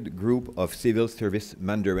 talented group of civil service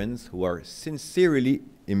mandarins who are sincerely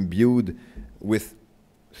imbued with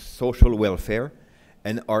social welfare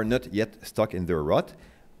and are not yet stuck in their rut,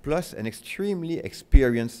 plus an extremely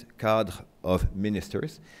experienced cadre of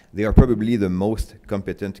ministers. They are probably the most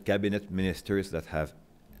competent cabinet ministers that have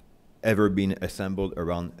ever been assembled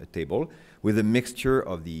around a table, with a mixture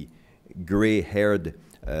of the gray-haired,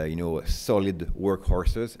 solid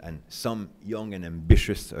workhorses and some young and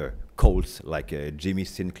ambitious colts like Jimmy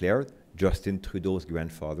Sinclair, Justin Trudeau's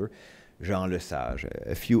grandfather, Jean Lesage,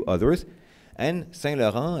 a few others, and Saint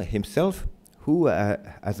Laurent himself, who,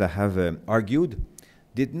 as I have argued,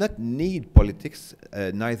 did not need politics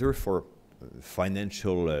neither for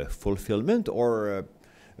financial fulfillment or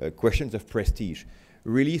questions of prestige.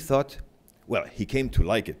 Really thought, well, he came to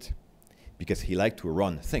like it because he liked to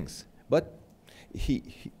run things, but he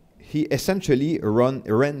essentially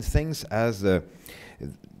ran things as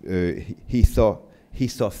he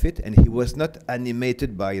saw fit, and he was not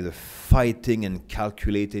animated by the fighting and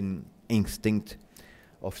calculating instinct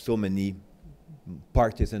of so many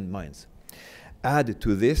partisan minds. Add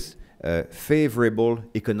to this favorable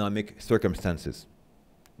economic circumstances,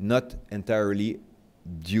 not entirely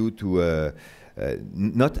due to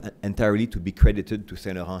not entirely to be credited to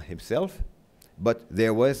Saint Laurent himself, but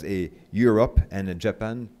there was a Europe and a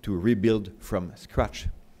Japan to rebuild from scratch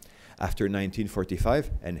after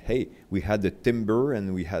 1945. And hey, we had the timber,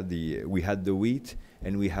 and we had the wheat,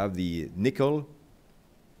 and we have the nickel.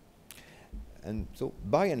 And so,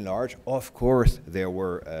 by and large, of course, there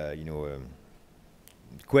were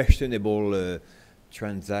questionable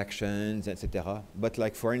transactions, etc. But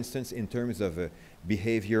like, for instance, in terms of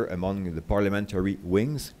behavior among the parliamentary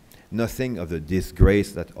wings, nothing of the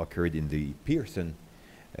disgrace that occurred in the Pearson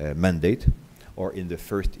mandate or in the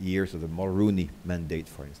first years of the Mulroney mandate,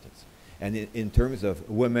 for instance. And in terms of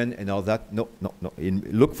women and all that, no.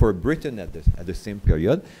 Look for Britain at the same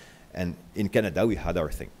period. And in Canada, we had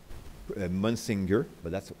our thing. Munsinger,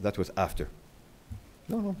 but that was after.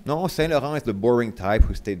 No, Saint Laurent is the boring type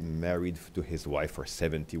who stayed married to his wife for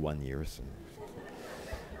 71 years.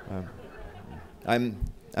 I'm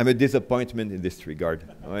a disappointment in this regard.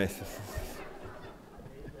 Yes, sir.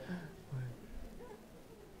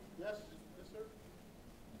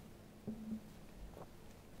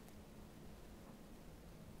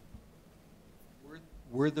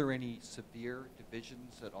 Were there any severe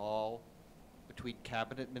divisions at all between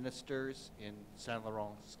cabinet ministers in Saint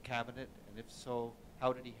Laurent's cabinet? And if so,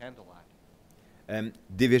 how did he handle that?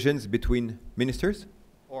 Divisions between ministers?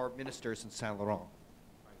 Or ministers in Saint Laurent?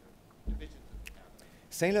 Divisions in the cabinet.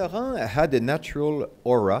 Saint Laurent had a natural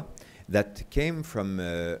aura that came from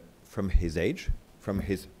his age, from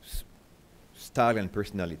his style and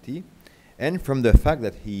personality, and from the fact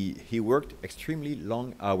that he worked extremely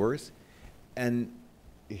long hours, and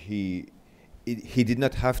he did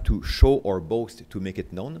not have to show or boast to make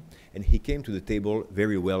it known, and he came to the table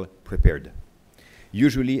very well prepared.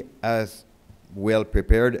 Usually as well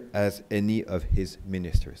prepared as any of his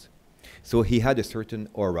ministers. So he had a certain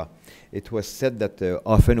aura. It was said that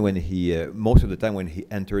often when most of the time when he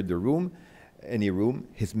entered the room, any room,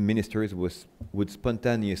 his ministers would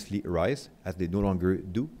spontaneously rise, as they no longer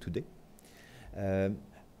do today.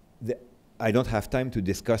 I don't have time to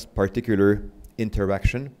discuss particular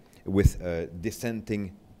interaction with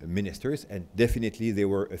dissenting ministers, and definitely there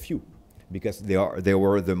were a few, because they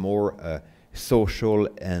were the more social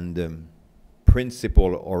and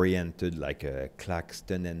principle-oriented, like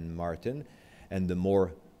Claxton and Martin, and the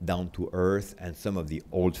more down-to-earth and some of the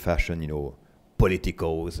old-fashioned,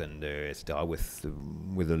 politicos and etc.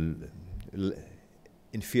 with an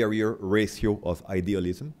inferior ratio of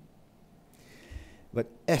idealism. But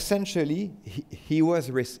essentially, he was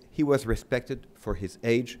respected for his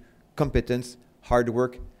age, competence, hard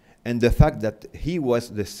work, and the fact that he was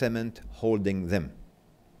the cement holding them.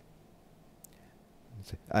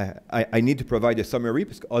 I need to provide a summary,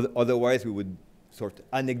 because otherwise we would sort of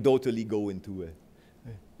anecdotally go into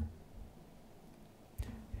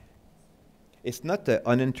It's not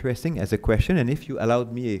uninteresting as a question, and if you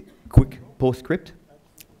allowed me a quick postscript,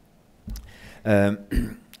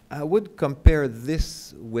 I would compare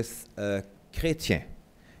this with Chrétien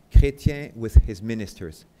with his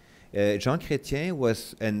ministers. Jean Chrétien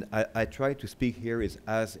was, and I try to speak here is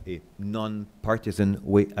as a non-partisan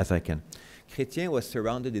way as I can. Chrétien was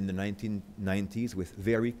surrounded in the 1990s with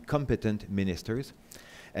very competent ministers,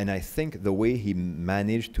 and I think the way he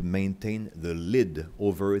managed to maintain the lid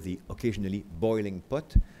over the occasionally boiling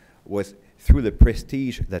pot was through the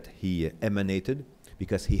prestige that he emanated,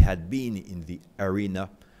 because he had been in the arena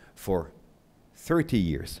for 30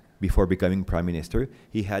 years before becoming prime minister.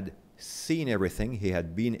 He had seen everything, he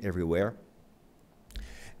had been everywhere,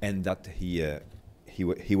 and that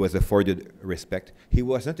he was afforded respect. He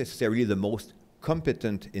was not necessarily the most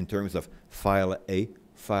competent in terms of file A,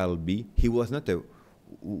 file B. He was not a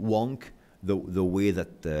wonk the way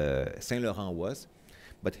that Saint Laurent was,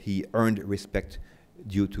 but he earned respect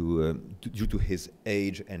due to his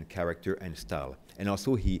age and character and style. And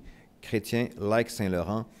also Chrétien, like Saint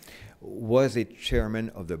Laurent, was a chairman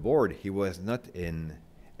of the board. He was not an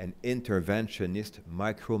interventionist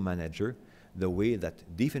micromanager the way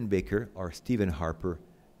that Diefenbaker or Stephen Harper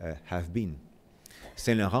have been.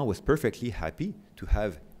 Saint Laurent was perfectly happy to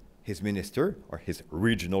have his minister or his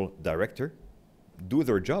regional director do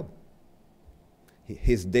their job.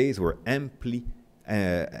 His days were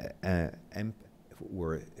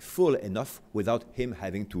were full enough without him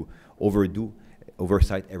having to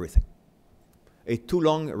oversight everything. A too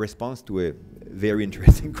long response to a very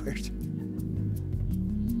interesting question.